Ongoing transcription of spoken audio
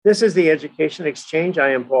This is the Education Exchange.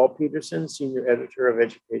 I am Paul Peterson, Senior Editor of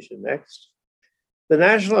Education Next. The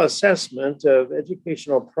National Assessment of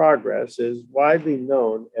Educational Progress is widely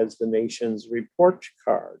known as the nation's report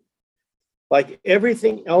card. Like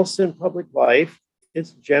everything else in public life,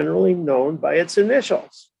 it's generally known by its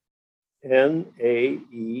initials,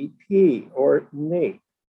 NAEP or NAEP.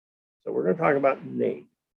 So we're going to talk about NAEP,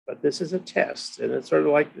 but this is a test, and it's sort of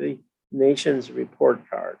like the nation's report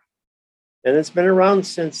card. And it's been around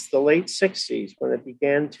since the late 60s when it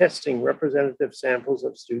began testing representative samples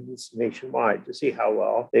of students nationwide to see how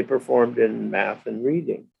well they performed in math and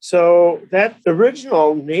reading. So that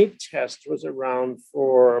original NAEP test was around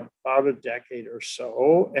for about a decade or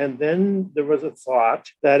so. And then there was a thought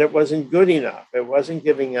that it wasn't good enough. It wasn't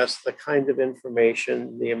giving us the kind of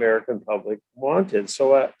information the American public wanted.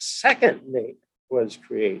 So a second NAEP was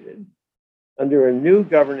created under a new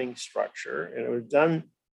governing structure, and it was done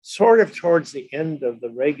sort of towards the end of the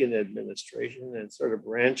Reagan administration and sort of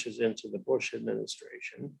branches into the Bush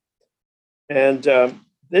administration. And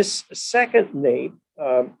this second NAEP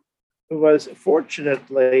was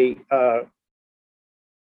fortunately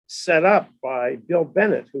set up by Bill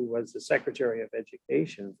Bennett, who was the Secretary of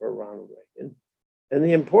Education for Ronald Reagan. And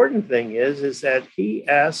the important thing is that he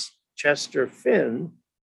asked Chester Finn,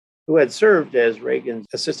 who had served as Reagan's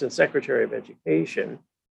Assistant Secretary of Education,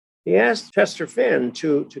 he asked Chester Finn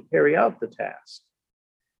to carry out the task.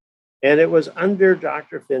 And it was under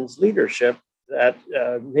Dr. Finn's leadership that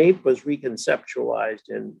NAEP was reconceptualized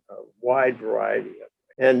in a wide variety of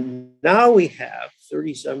ways. And now we have,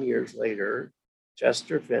 30 some years later,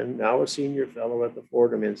 Chester Finn, now a senior fellow at the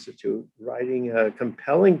Fordham Institute, writing a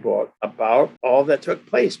compelling book about all that took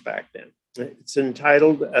place back then. It's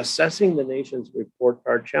entitled Assessing the Nation's Report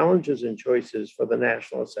Card Challenges and Choices for the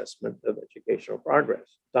National Assessment of Educational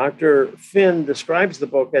Progress. Dr. Finn describes the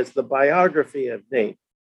book as the biography of NAEP.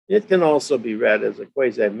 It can also be read as a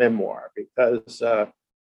quasi-memoir because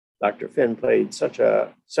Dr. Finn played such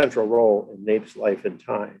a central role in NAEP's life and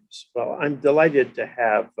times. Well, I'm delighted to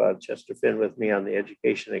have Chester Finn with me on the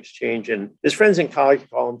Education Exchange, and his friends and colleagues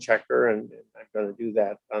call him Checker, and I'm going to do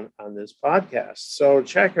that on this podcast. So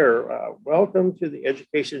Checker, welcome to the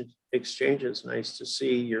Education Exchange. It's nice to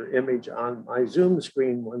see your image on my Zoom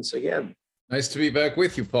screen once again. Nice to be back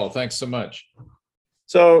with you, Paul. Thanks so much.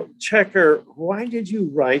 So Checker, why did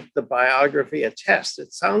you write the biography, a test?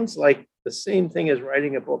 It sounds like the same thing as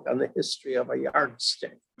writing a book on the history of a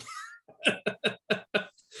yardstick. It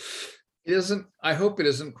isn't. I hope it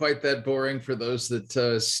isn't quite that boring for those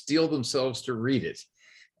that steel themselves to read it.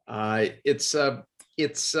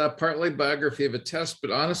 It's partly biography of a test,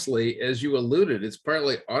 but honestly, as you alluded, it's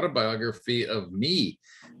partly autobiography of me,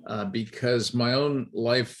 because my own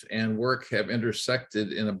life and work have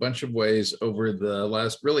intersected in a bunch of ways over the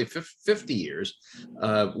last really 50 years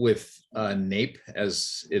with NAEP,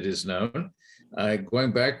 as it is known.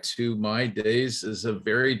 Going back to my days as a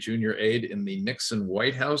very junior aide in the Nixon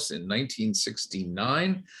White House in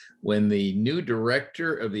 1969, when the new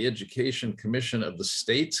director of the Education Commission of the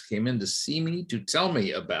States came in to see me to tell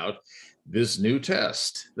me about this new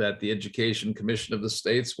test that the Education Commission of the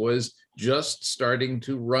States was just starting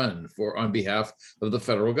to run on behalf of the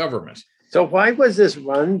federal government. So why was this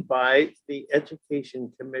run by the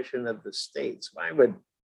Education Commission of the States?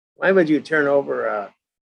 Why would you turn over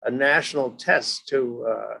a national test to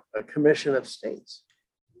a commission of states?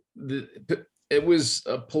 It was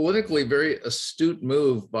a politically very astute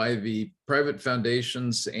move by the private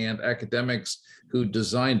foundations and academics who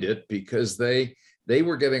designed it, because they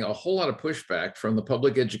were getting a whole lot of pushback from the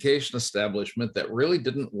public education establishment that really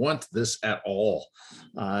didn't want this at all.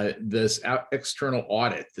 This external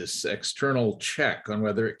audit, this external check on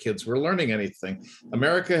whether kids were learning anything.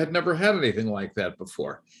 America had never had anything like that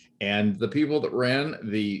before. And the people that ran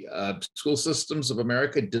the school systems of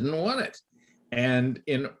America didn't want it. And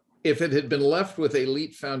if it had been left with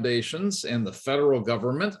elite foundations and the federal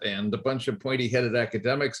government and a bunch of pointy-headed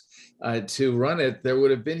academics to run it, there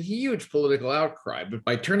would have been huge political outcry. But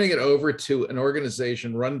by turning it over to an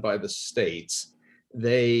organization run by the states,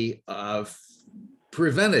 they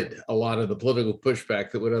prevented a lot of the political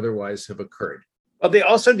pushback that would otherwise have occurred. Well, they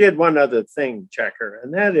also did one other thing, Checker,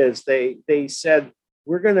 and that is they said,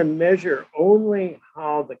 we're going to measure only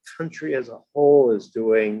how the country as a whole is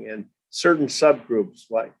doing, and certain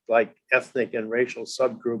subgroups like ethnic and racial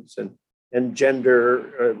subgroups and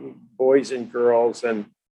gender, boys and girls, and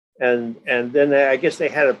then I guess they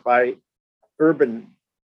had it by urban,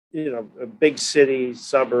 big cities,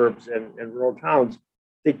 suburbs, and rural towns.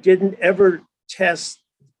 They didn't ever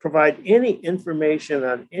provide any information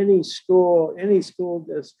on any school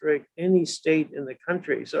district, any state in the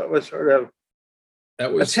country. So it was sort of That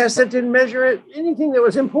A was test that didn't measure anything that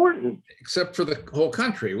was important. except for the whole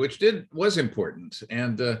country, which was important.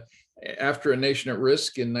 And after A Nation at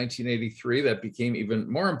Risk in 1983, that became even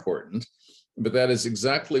more important. But that is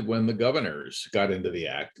exactly when the governors got into the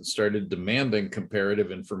act and started demanding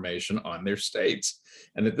comparative information on their states.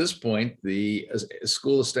 And at this point, the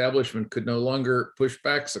school establishment could no longer push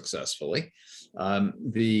back successfully.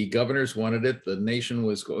 The governors wanted it. The nation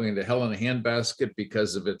was going to hell in a handbasket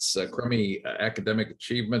because of its crummy academic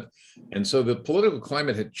achievement. And so the political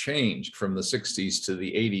climate had changed from the 60s to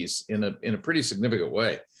the 80s in a pretty significant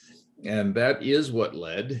way. And that is what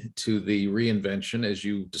led to the reinvention, as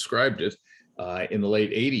you described it, in the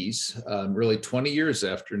late 80s, really 20 years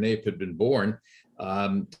after NAEP had been born,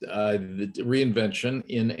 the reinvention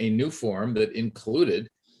in a new form that included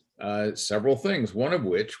several things, one of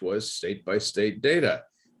which was state-by-state data,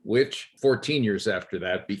 which 14 years after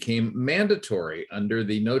that became mandatory under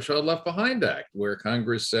the No Child Left Behind Act, where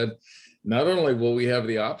Congress said, not only will we have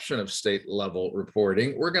the option of state-level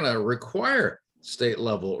reporting, we're going to require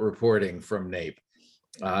state-level reporting from NAEP.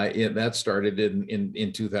 That started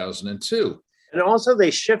in 2002. And also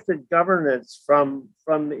they shifted governance from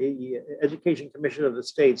the Education Commission of the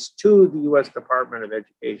States to the U.S. Department of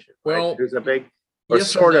Education. Right? Well, there's a big, or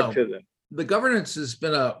yes sort and of no. to them. The governance has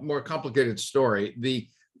been a more complicated story. The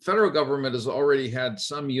federal government has already had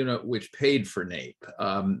some unit which paid for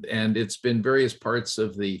NAEP, and it's been various parts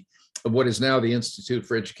of what is now the Institute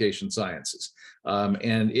for Education Sciences.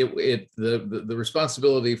 And the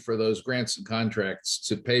responsibility for those grants and contracts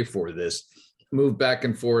to pay for this moved back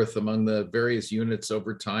and forth among the various units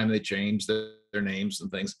over time. They changed their names and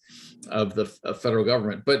things of the federal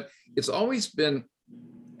government, but it's always been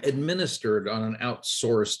administered on an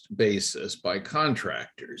outsourced basis by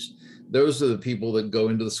contractors. Those are the people that go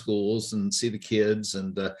into the schools and see the kids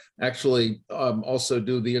and actually also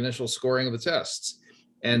do the initial scoring of the tests.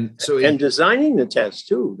 And so designing the tests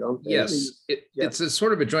too, don't they? Yes, it's a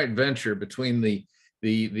sort of a joint venture between the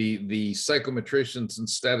psychometricians and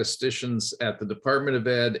statisticians at the Department of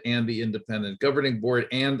Ed and the independent governing board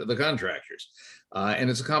and the contractors. And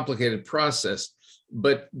it's a complicated process,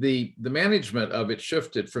 but the management of it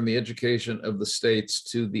shifted from the education of the states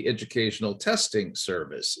to the Educational Testing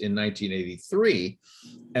Service in 1983.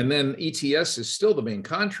 And then ETS is still the main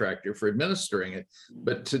contractor for administering it.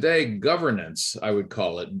 But today, governance, I would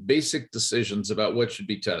call it, basic decisions about what should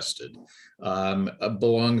be tested,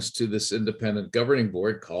 belongs to this independent governing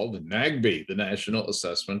board called NAGB, the National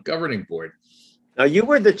Assessment Governing Board. Now, you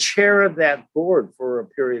were the chair of that board for a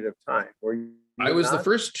period of time, were you? I was the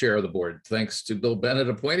first chair of the board, thanks to Bill Bennett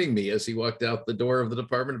appointing me as he walked out the door of the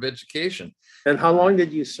Department of Education. And how long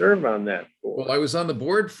did you serve on that board? Well, I was on the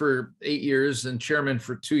board for 8 years and chairman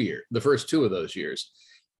for 2 years, the first 2 of those years.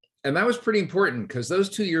 And that was pretty important because those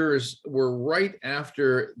 2 years were right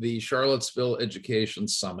after the Charlottesville Education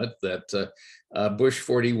Summit that Bush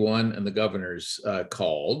 41 and the governors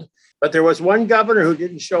called. But there was one governor who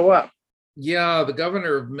didn't show up. Yeah, the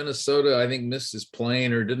governor of Minnesota, I think, missed his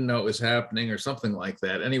plane or didn't know it was happening or something like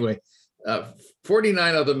that. Anyway,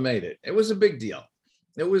 49 of them made it. It was a big deal.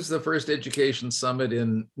 It was the first education summit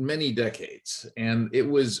in many decades. And it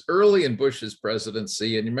was early in Bush's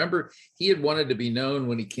presidency. And remember, he had wanted to be known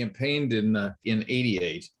when he campaigned in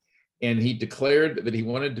 88. And he declared that he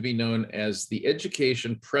wanted to be known as the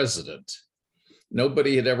education president.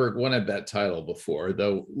 Nobody had ever wanted that title before,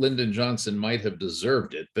 though Lyndon Johnson might have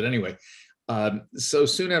deserved it. But anyway, so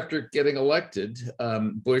soon after getting elected,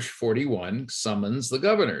 Bush 41 summons the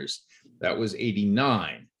governors. That was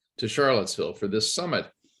 89 to Charlottesville for this summit.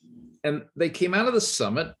 And they came out of the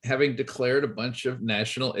summit having declared a bunch of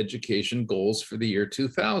national education goals for the year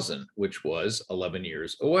 2000, which was 11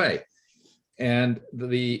 years away. And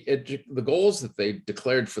the goals that they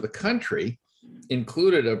declared for the country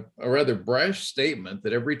included a rather brash statement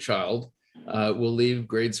that every child will leave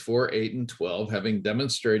grades 4, 8, and 12 having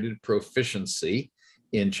demonstrated proficiency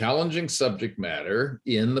in challenging subject matter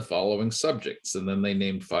in the following subjects. And then they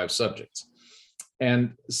named 5 subjects.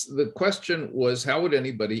 And the question was, how would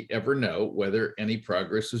anybody ever know whether any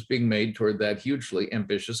progress was being made toward that hugely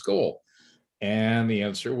ambitious goal? And the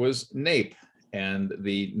answer was NAEP. And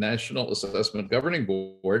the National Assessment Governing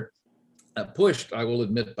Board, pushed, I will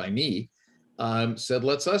admit, by me, said,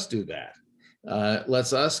 let's us do that.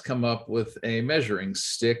 Let's us come up with a measuring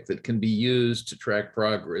stick that can be used to track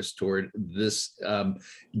progress toward this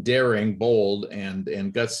daring, bold, and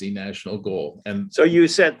gutsy national goal. And so you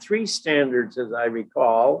set 3 standards, as I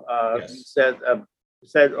recall. Yes. You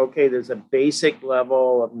said, okay, there's a basic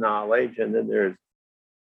level of knowledge, and then there's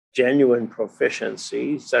genuine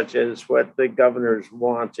proficiency, such as what the governors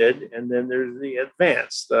wanted. And then there's the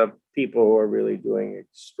advanced, the people who are really doing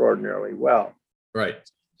extraordinarily well. Right.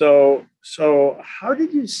 So how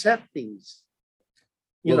did you set these?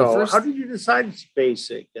 Well, the How first did you decide it's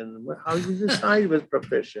basic and how did you decide with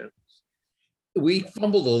proficient? we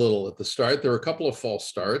fumbled a little at the start. There were a couple of false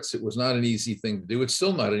starts. It was not an easy thing to do. It's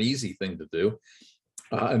still not an easy thing to do.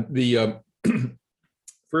 The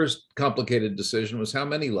first complicated decision was how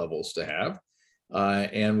many levels to have.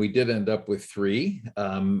 And we did end up with 3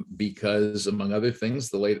 because, among other things,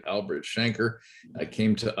 the late Albert Shanker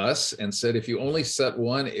came to us and said, if you only set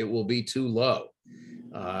 1, it will be too low.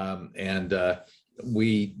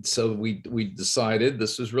 We decided,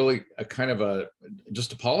 this was really a kind of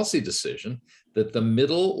just a policy decision, that the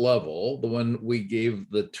middle level, the one we gave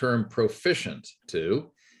the term proficient to,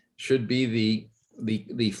 should be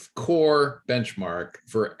the core benchmark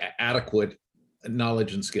for adequate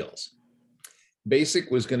knowledge and skills. Basic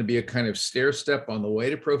was going to be a kind of stair step on the way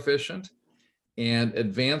to proficient, and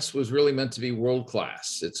advanced was really meant to be world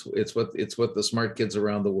class. It's what the smart kids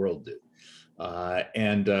around the world do.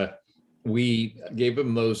 We gave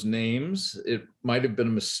them those names. It might have been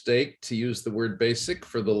a mistake to use the word basic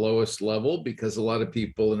for the lowest level, because a lot of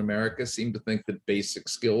people in America seem to think that basic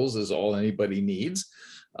skills is all anybody needs.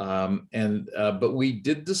 But we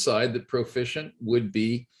did decide that proficient would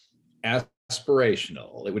be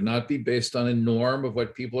aspirational. It would not be based on a norm of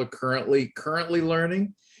what people are currently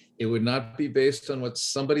learning. It would not be based on what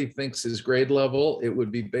somebody thinks is grade level. It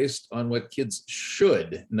would be based on what kids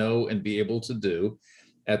should know and be able to do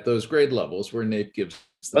at those grade levels where NAEP gives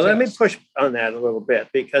the Well, test. let me push on that a little bit,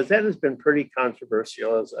 because that has been pretty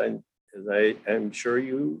controversial, as I'm sure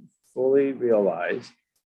you fully realize.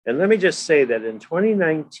 And let me just say that in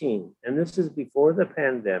 2019, and this is before the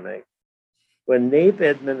pandemic, when NAEP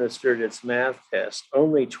administered its math test,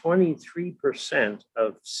 only 23%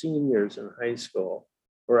 of seniors in high school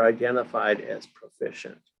were identified as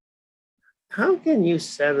proficient. How can you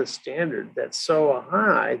set a standard that's so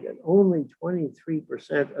high that only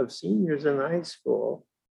 23% of seniors in high school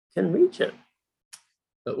can reach it?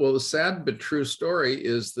 Well, the sad but true story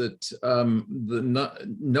is that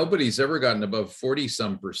nobody's ever gotten above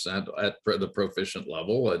 40-some% at the proficient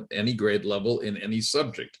level at any grade level in any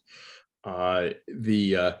subject. And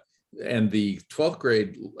the 12th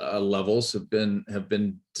grade levels have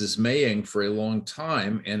been dismaying for a long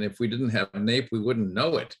time. And if we didn't have NAEP, we wouldn't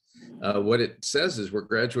know it. What it says is we're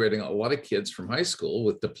graduating a lot of kids from high school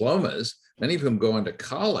with diplomas, many of whom go into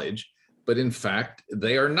college, but in fact,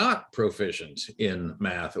 they are not proficient in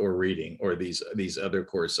math or reading or these other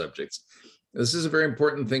core subjects. This is a very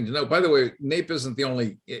important thing to know. By the way, NAEP isn't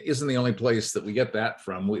the only place that we get that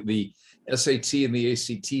from. The SAT and the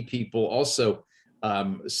ACT people also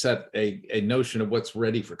set a notion of what's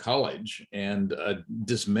ready for college, and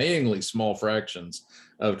dismayingly small fractions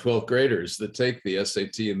of 12th graders that take the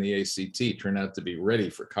SAT and the ACT turn out to be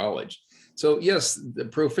ready for college. So yes, the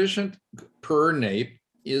proficient per NAEP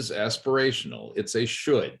is aspirational. It's a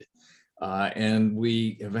should. And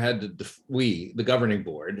we have had to, the governing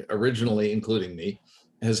board, originally including me,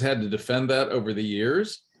 has had to defend that over the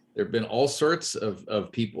years. There have been all sorts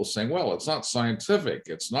of people saying, well, it's not scientific.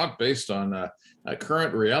 It's not based on a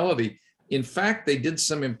current reality. In fact, they did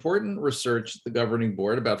some important research at the governing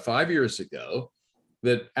board about 5 years ago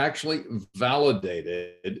that actually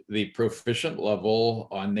validated the proficient level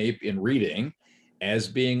on NAEP in reading as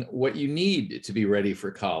being what you need to be ready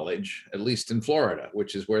for college, at least in Florida,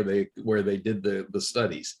 which is where they did the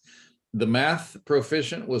studies. The math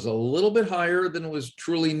proficient was a little bit higher than was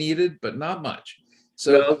truly needed, but not much.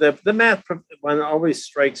 So the math one always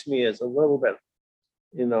strikes me as a little bit,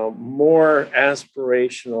 more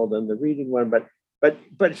aspirational than the reading one.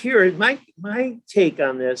 But here, my take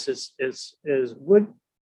on this is it's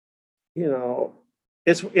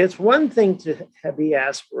one thing to be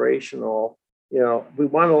aspirational. We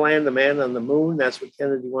want to land a man on the moon. That's what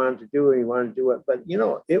Kennedy wanted to do, and he wanted to do it. But,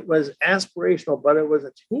 it was aspirational, but it was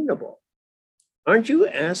attainable. Aren't you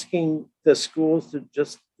asking the schools to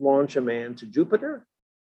just launch a man to Jupiter?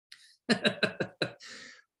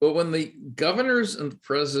 But when the governors and the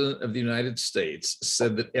president of the United States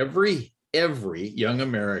said that every young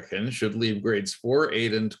American should leave grades 4,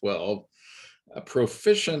 8, and 12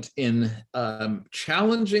 proficient in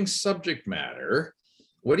challenging subject matter,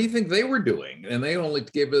 what do you think they were doing? And they only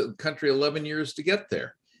gave the country 11 years to get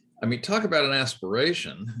there. I mean, talk about an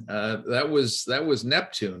aspiration. That was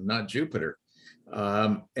Neptune, not Jupiter.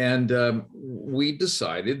 We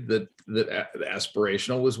decided that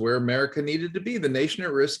aspirational was where America needed to be. The nation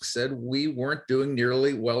at risk said we weren't doing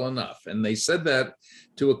nearly well enough. And they said that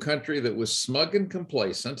to a country that was smug and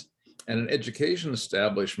complacent, and an education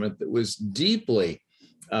establishment that was deeply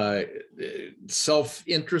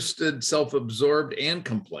self-interested, self-absorbed, and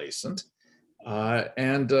complacent.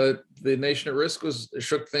 The nation at risk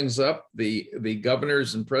shook things up. The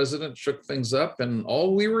governors and president shook things up, and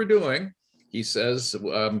all we were doing, he says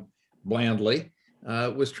blandly,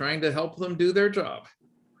 was trying to help them do their job.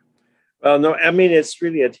 Well, no, I mean, it's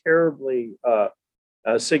really a terribly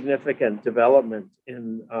significant development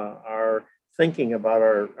in our thinking about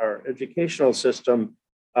our educational system.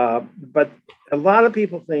 But a lot of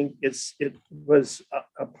people think it was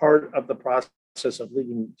a part of the process of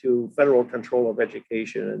leading to federal control of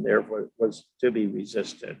education, and therefore was to be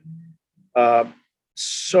resisted.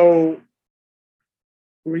 So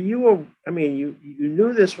were you, I mean, you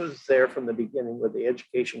knew this was there from the beginning with the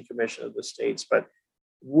Education Commission of the states, but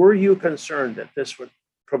were you concerned that this would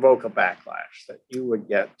provoke a backlash, that you would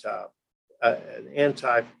get an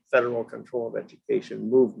anti-federal control of education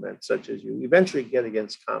movement, such as you eventually get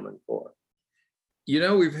against Common Core? You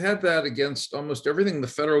know, we've had that against almost everything the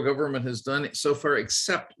federal government has done so far,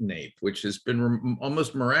 except NAEP, which has been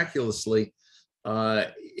almost miraculously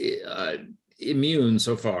immune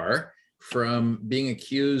so far from being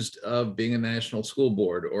accused of being a national school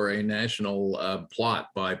board or a national plot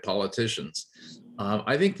by politicians.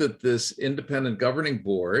 I think that this independent governing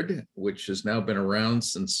board, which has now been around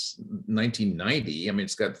since 1990, I mean,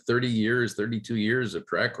 it's got 30 years, 32 years of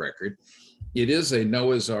track record. It is a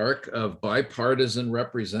Noah's Ark of bipartisan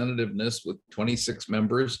representativeness with 26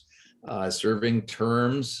 members serving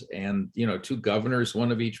terms, and, you know, 2 governors,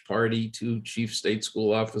 1 of each party, 2 chief state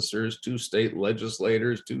school officers, 2 state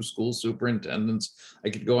legislators, 2 school superintendents. I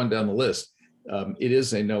could go on down the list. It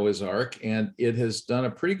is a Noah's Ark, and it has done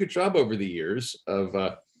a pretty good job over the years of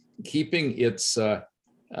keeping its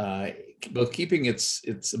both keeping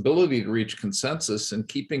its ability to reach consensus and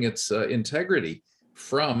keeping its integrity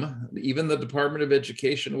from even the Department of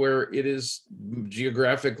Education, where it is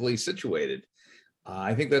geographically situated.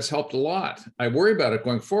 I think that's helped a lot. I worry about it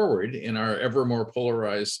going forward in our ever more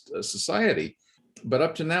polarized society, but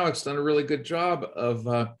up to now, it's done a really good job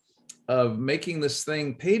of making this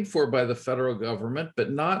thing paid for by the federal government,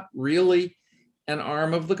 but not really an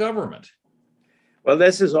arm of the government. Well,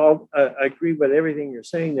 this is all, I agree with everything you're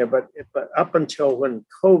saying there, but up until when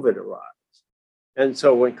COVID arrived. And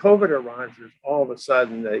so when COVID arrived, there's all of a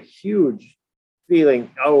sudden a huge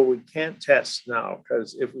feeling, oh, we can't test now,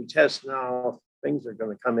 because if we test now, things are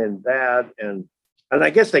going to come in bad. And I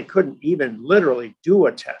guess they couldn't even literally do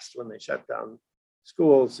a test when they shut down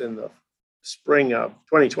schools in the spring of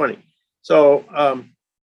 2020. So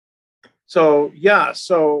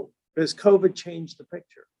has COVID changed the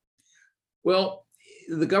picture? Well,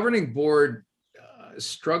 the governing board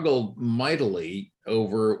struggled mightily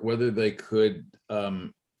over whether they could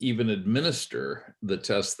even administer the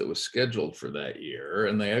test that was scheduled for that year.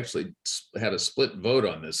 And they actually had a split vote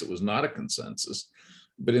on this. It was not a consensus.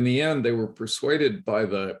 But in the end, they were persuaded by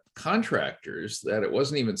the contractors that it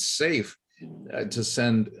wasn't even safe to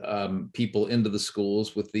send people into the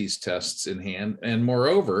schools with these tests in hand. And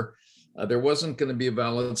moreover, there wasn't going to be a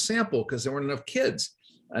valid sample because there weren't enough kids.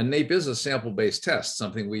 NAEP is a sample-based test,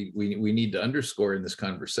 something we need to underscore in this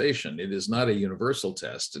conversation. It is not a universal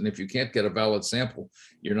test. And if you can't get a valid sample,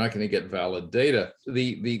 you're not going to get valid data.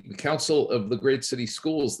 The Council of the Great City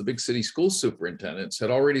Schools, the big city school superintendents, had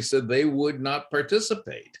already said they would not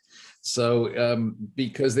participate. So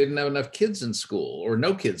because they didn't have enough kids in school or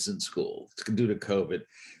no kids in school due to COVID.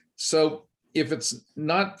 So if it's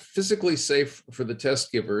not physically safe for the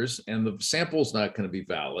test givers and the sample's not going to be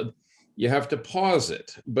valid, you have to pause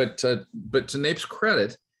it. But to NAEP's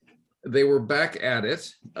credit, they were back at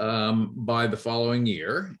it by the following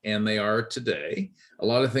year, and they are today. A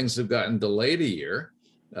lot of things have gotten delayed a year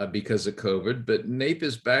because of COVID, but NAEP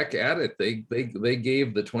is back at it. They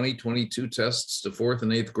gave the 2022 tests to 4th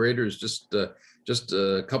and 8th graders just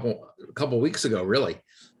a couple weeks ago, really,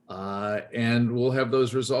 and we'll have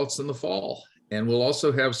those results in the fall. And we'll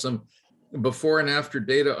also have some before and after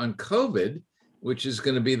data on COVID, which is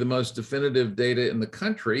going to be the most definitive data in the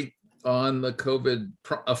country on the COVID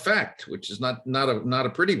effect, which is not a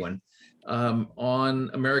pretty one, on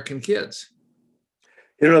American kids.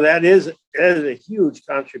 You know, that is a huge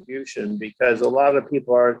contribution, because a lot of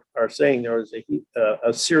people are saying there was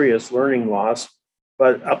a serious learning loss.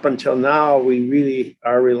 But up until now, we really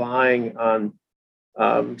are relying on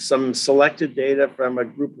some selected data from a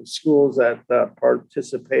group of schools that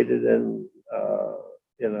participated in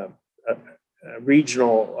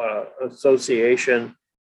regional association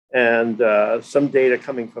and some data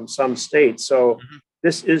coming from some states. So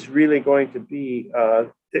this is really going to be,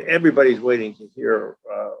 everybody's waiting to hear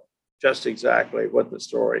just exactly what the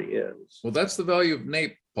story is. Well, that's the value of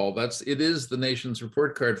NAEP, Paul. It is the nation's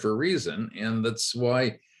report card for a reason, and that's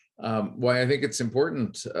why I think it's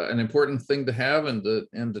important, an important thing to have and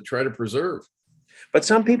to try to preserve. But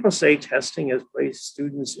some people say testing has placed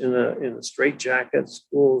students in a straitjacket.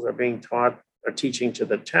 Schools are teaching to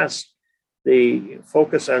the test. The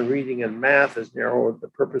focus on reading and math has narrowed the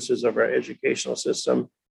purposes of our educational system.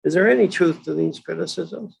 Is there any truth to these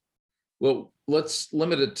criticisms? Well, let's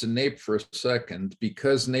limit it to NAEP for a second,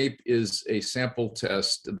 because NAEP is a sample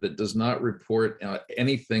test that does not report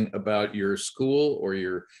anything about your school or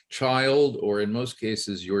your child, or in most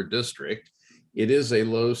cases, your district. It is a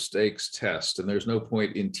low stakes test, and there's no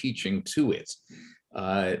point in teaching to it.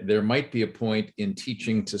 There might be a point in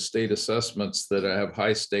teaching to state assessments that have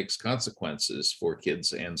high stakes consequences for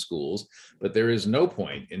kids and schools, but there is no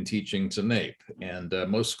point in teaching to NAEP. And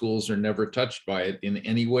most schools are never touched by it in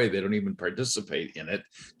any way. They don't even participate in it.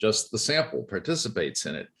 Just the sample participates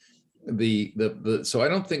in it. So I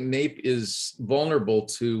don't think NAEP is vulnerable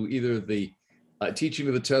to either the teaching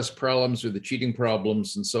to the test problems or the cheating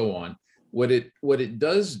problems and so on. What it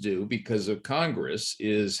does do, because of Congress,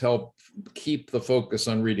 is help keep the focus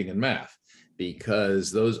on reading and math,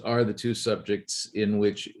 because those are the two subjects in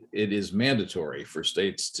which it is mandatory for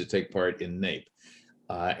states to take part in NAEP.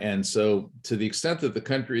 And so to the extent that the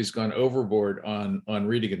country has gone overboard on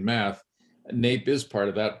reading and math, NAEP is part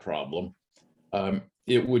of that problem.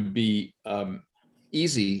 It would be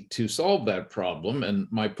easy to solve that problem. And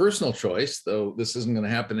my personal choice, though this isn't going to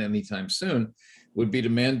happen anytime soon, would be to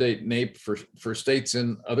mandate NAEP for states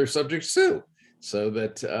in other subjects too, so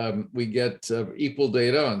that we get equal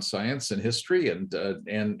data on science and history and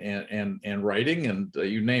writing and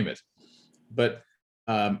you name it. But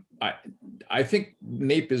I think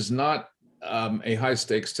NAEP is not a high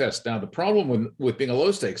stakes test. Now, the problem with being a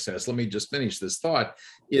low stakes test, let me just finish this thought,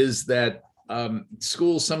 is that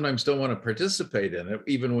schools sometimes don't want to participate in it,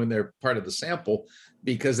 even when they're part of the sample,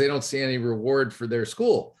 because they don't see any reward for their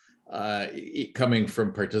school coming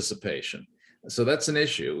from participation. So that's an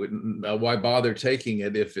issue. Why bother taking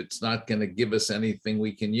it if it's not going to give us anything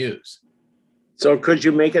we can use? So could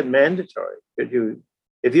you make it mandatory? Could you,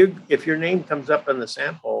 if your name comes up in the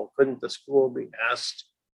sample, couldn't the school be asked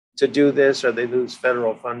to do this, or they lose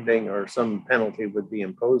federal funding, or some penalty would be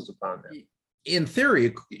imposed upon them? In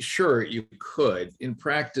theory, sure, you could. In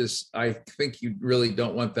practice, I think you really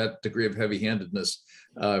don't want that degree of heavy-handedness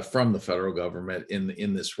from the federal government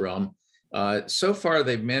in this realm. So far,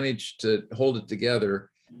 they've managed to hold it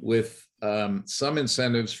together with some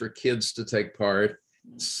incentives for kids to take part,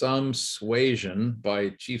 some suasion by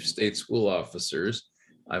chief state school officers.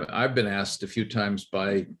 I've been asked a few times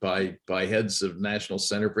by heads of National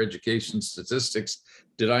Center for Education Statistics,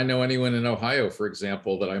 did I know anyone in Ohio, for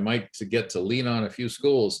example, that I might get to lean on a few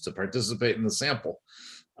schools to participate in the sample?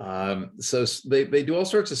 So they do all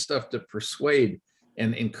sorts of stuff to persuade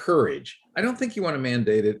and encourage. I don't think you want to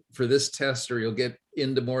mandate it for this test, or you'll get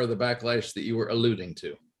into more of the backlash that you were alluding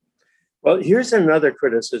to. Well, here's another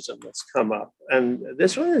criticism that's come up, and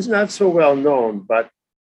this one is not so well known, but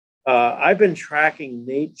I've been tracking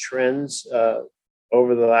NAEP trends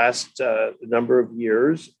over the last number of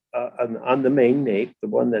years on the main NAEP, the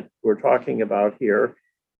one that we're talking about here,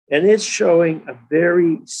 and it's showing a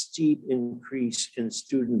very steep increase in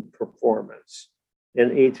student performance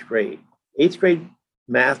in eighth grade. Eighth grade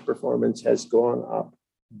math performance has gone up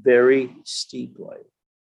very steeply,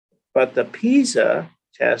 but the PISA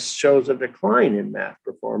test shows a decline in math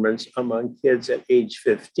performance among kids at age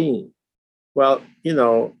 15. Well,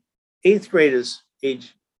 eighth grade is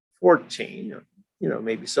age 14,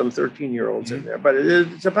 maybe some 13-year-olds in there, but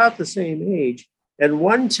it's about the same age. And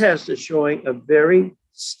one test is showing a very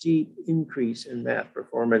steep increase in math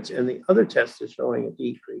performance, and the other test is showing a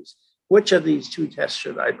decrease. Which of these two tests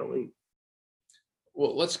should I believe?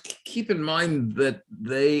 Well, let's keep in mind that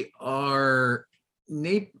NAEP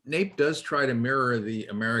does try to mirror the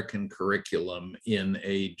American curriculum in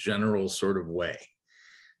a general sort of way.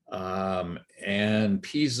 And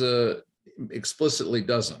PISA explicitly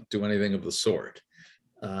doesn't do anything of the sort.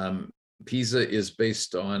 PISA is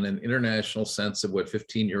based on an international sense of what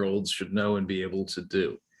 15-year-olds should know and be able to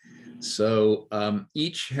do. So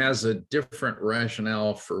each has a different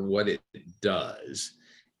rationale for what it does,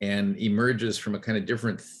 and emerges from a kind of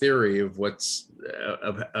different theory of what's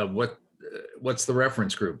the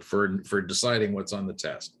reference group for deciding what's on the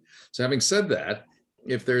test. So having said that,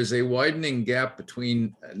 if there's a widening gap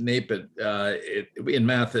between NAEP in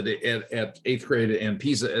math at eighth grade and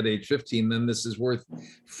PISA at age 15, then this is worth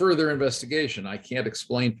further investigation. I can't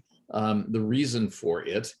explain the reason for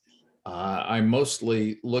it. I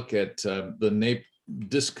mostly look at the NAEP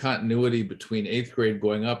discontinuity between eighth grade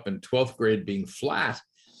going up and 12th grade being flat,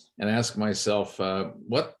 and ask myself,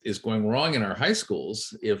 what is going wrong in our high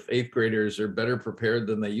schools if eighth graders are better prepared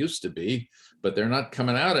than they used to be, but they're not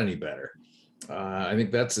coming out any better? I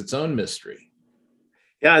think that's its own mystery.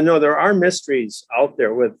 Yeah, no, there are mysteries out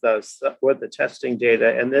there with the testing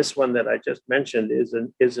data, and this one that I just mentioned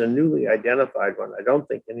is a newly identified one. I don't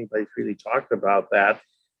think anybody's really talked about that.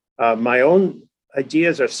 My own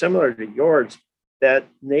ideas are similar to yours, that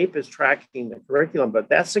NAEP is tracking the curriculum, but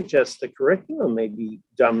that suggests the curriculum may be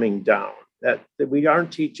dumbing down, that we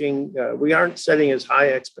aren't teaching, we aren't setting as high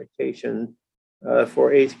expectation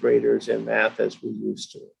for eighth graders in math as we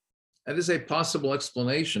used to. That is a possible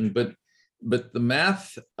explanation, but the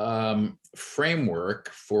math framework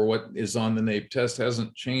for what is on the NAEP test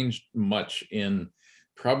hasn't changed much in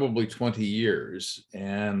probably 20 years.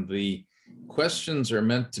 And the questions are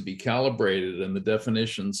meant to be calibrated, and the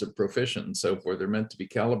definitions of proficient and so forth are meant to be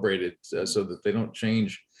calibrated so that they don't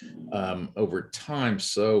change over time.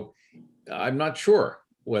 So I'm not sure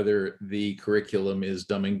whether the curriculum is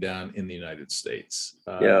dumbing down in the United States.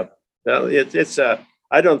 Yeah, well, it's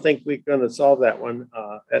I don't think we're going to solve that one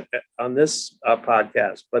on this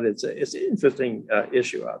podcast, but it's an interesting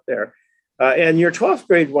issue out there. And your 12th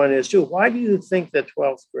grade one is too. Why do you think that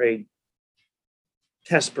 12th grade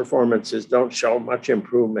test performances don't show much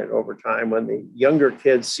improvement over time when the younger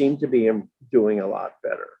kids seem to be doing a lot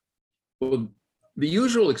better? Well, the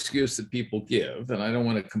usual excuse that people give, and I don't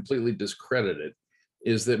want to completely discredit it,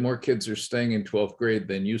 is that more kids are staying in 12th grade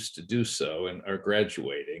than used to do so and are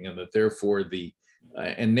graduating, and that therefore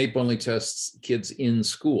and NAEP only tests kids in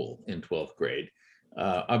school in 12th grade.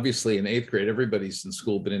 Obviously in eighth grade, everybody's in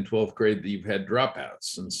school, but in 12th grade, you've had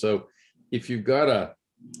dropouts. And so if you've got a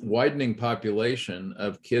widening population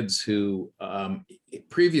of kids who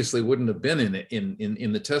previously wouldn't have been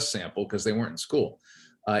in the test sample because they weren't in school,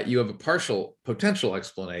 you have a partial potential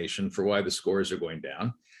explanation for why the scores are going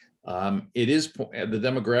down. The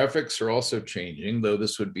demographics are also changing, though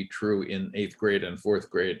this would be true in eighth grade and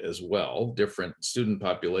fourth grade as well. Different student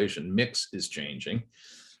population mix is changing.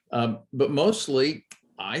 But mostly,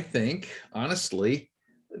 I think, honestly,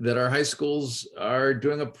 that our high schools are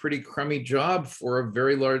doing a pretty crummy job for a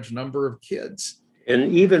very large number of kids.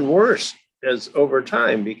 And even worse as over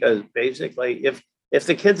time, because basically if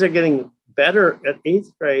the kids are getting better at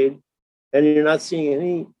eighth grade and you're not seeing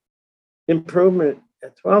any improvement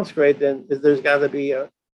at 12th grade, then there's got to be a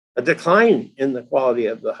decline in the quality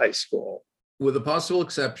of the high school. With the possible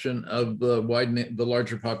exception of the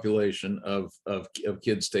larger population of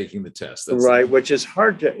kids taking the test. That's right, which is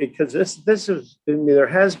hard to, because there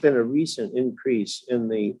has been a recent increase in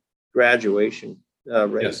the graduation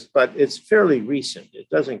rate, yes, but it's fairly recent. It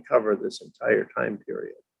doesn't cover this entire time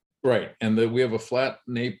period. Right, and we have a flat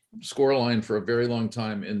NAEP score line for a very long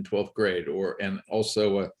time in 12th grade, and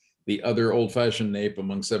also the other old-fashioned NAEP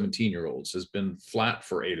among 17-year-olds has been flat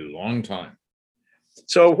for a long time.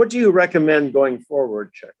 So what do you recommend going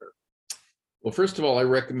forward, Checker? Well, first of all, I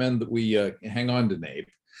recommend that we hang on to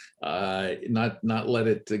NAEP, not let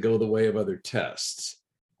it go the way of other tests.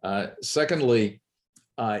 Secondly,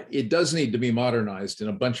 it does need to be modernized in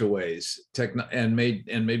a bunch of ways, and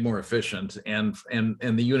made more efficient, and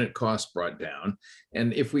the unit cost brought down.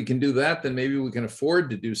 And if we can do that, then maybe we can afford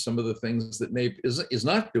to do some of the things that NAEP is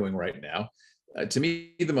not doing right now. To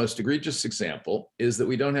me, the most egregious example is that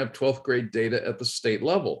we don't have 12th grade data at the state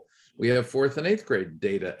level. We have 4th and 8th grade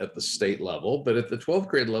data at the state level, but at the 12th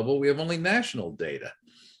grade level, we have only national data.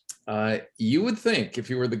 You would think if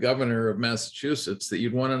you were the governor of Massachusetts that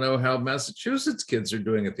you'd want to know how Massachusetts kids are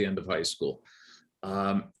doing at the end of high school.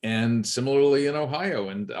 And similarly in Ohio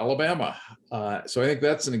and Alabama. So I think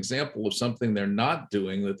that's an example of something they're not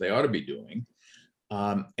doing that they ought to be doing.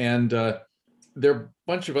 There are a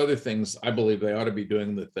bunch of other things I believe they ought to be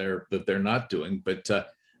doing that they're not doing, but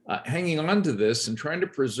hanging on to this and trying to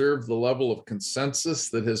preserve the level of consensus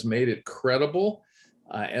that has made it credible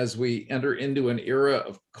as we enter into an era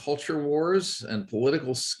of culture wars and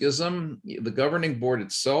political schism. The governing board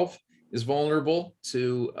itself is vulnerable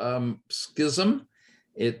to schism.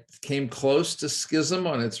 It came close to schism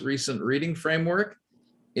on its recent reading framework.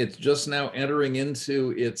 It's just now entering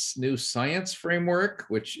into its new science framework,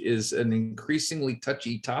 which is an increasingly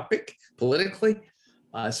touchy topic politically.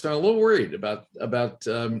 So I'm a little worried about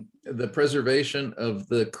the preservation of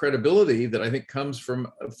the credibility that I think comes from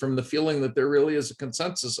the feeling that there really is a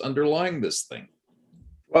consensus underlying this thing.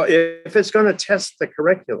 Well, if it's going to test the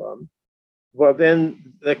curriculum, well,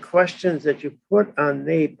 then the questions that you put on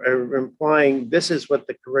NAEP are implying this is what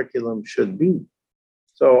the curriculum should be.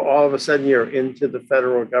 So all of a sudden you're into the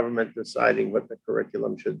federal government deciding what the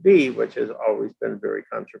curriculum should be, which has always been very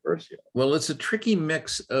controversial. Well, it's a tricky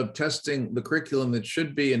mix of testing the curriculum that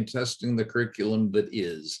should be and testing the curriculum that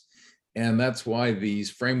is. And that's why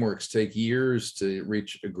these frameworks take years to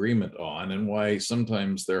reach agreement on, and why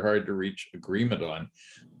sometimes they're hard to reach agreement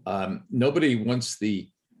on. Nobody wants the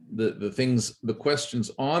things, the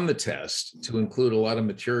questions on the test to include a lot of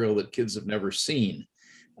material that kids have never seen.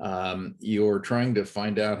 You're trying to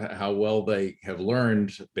find out how well they have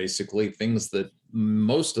learned, basically things that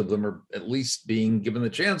most of them are at least being given the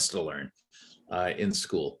chance to learn in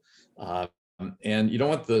school. And you don't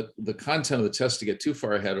want the content of the test to get too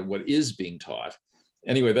far ahead of what is being taught.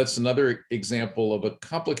 Anyway, that's another example of a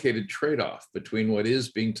complicated trade-off between what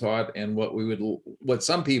is being taught and what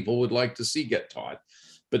some people would like to see get taught.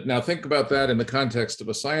 But now think about that in the context of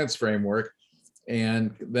a science framework,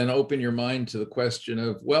 and then open your mind to the question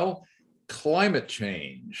of, well, climate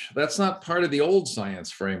change, that's not part of the old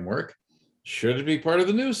science framework. Should it be part of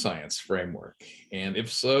the new science framework? And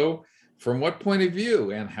if so, from what point of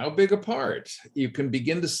view and how big a part? You can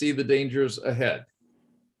begin to see the dangers ahead.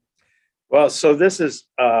 Well, so this is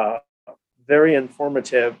very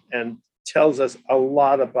informative and tells us a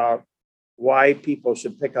lot about why people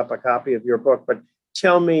should pick up a copy of your book. But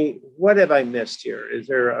tell me, what have I missed here? Is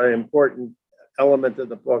there an important element of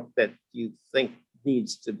the book that you think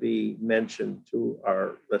needs to be mentioned to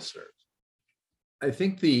our listeners? I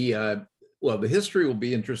think the history will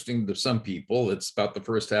be interesting to some people. It's about the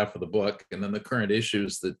first half of the book, and then the current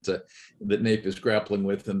issues that NAEP is grappling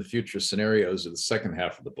with and the future scenarios of the second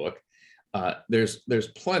half of the book. There's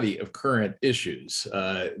plenty of current issues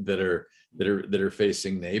that are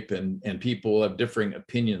facing NAEP, and people have differing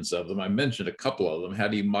opinions of them. I mentioned a couple of them. How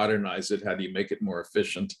do you modernize it? How do you make it more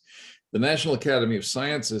efficient? The National Academy of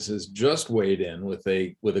Sciences has just weighed in with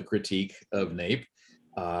a critique of NAEP,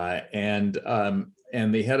 and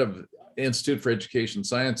the head of Institute for Education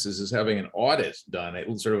Sciences is having an audit done,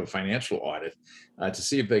 sort of a financial audit, to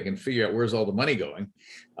see if they can figure out where's all the money going.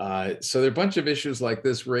 So there are a bunch of issues like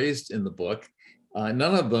this raised in the book. None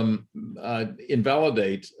of them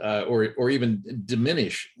invalidate or even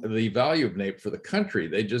diminish the value of NAEP for the country.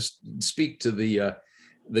 They just speak to the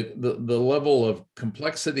level of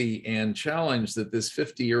complexity and challenge that this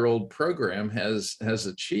 50-year-old program has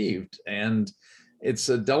achieved. And it's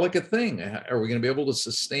a delicate thing. Are we going to be able to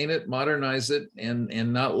sustain it, modernize it,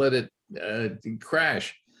 and not let it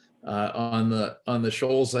crash on the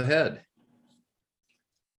shoals ahead?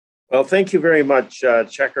 Well, thank you very much,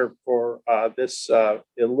 Checker, for this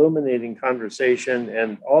illuminating conversation,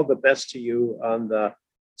 and all the best to you on the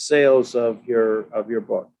sales of your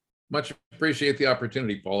book. Much appreciate the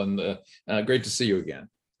opportunity, Paul, and great to see you again.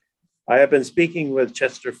 I have been speaking with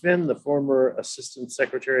Chester Finn, the former Assistant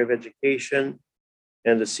Secretary of Education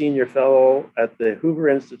and a senior fellow at the Hoover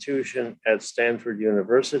Institution at Stanford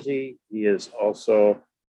University. He is also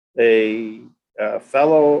a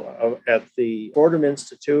fellow at the Fordham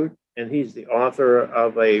Institute, and he's the author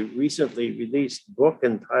of a recently released book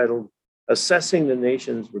entitled Assessing the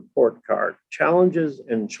Nation's Report Card: Challenges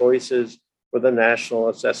and Choices for the National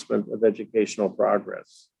Assessment of Educational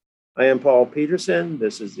Progress. I am Paul Peterson.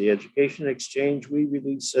 This is the Education Exchange. We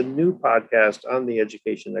release a new podcast on the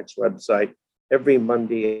Education X website every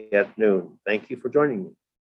Monday at noon. Thank you for joining me.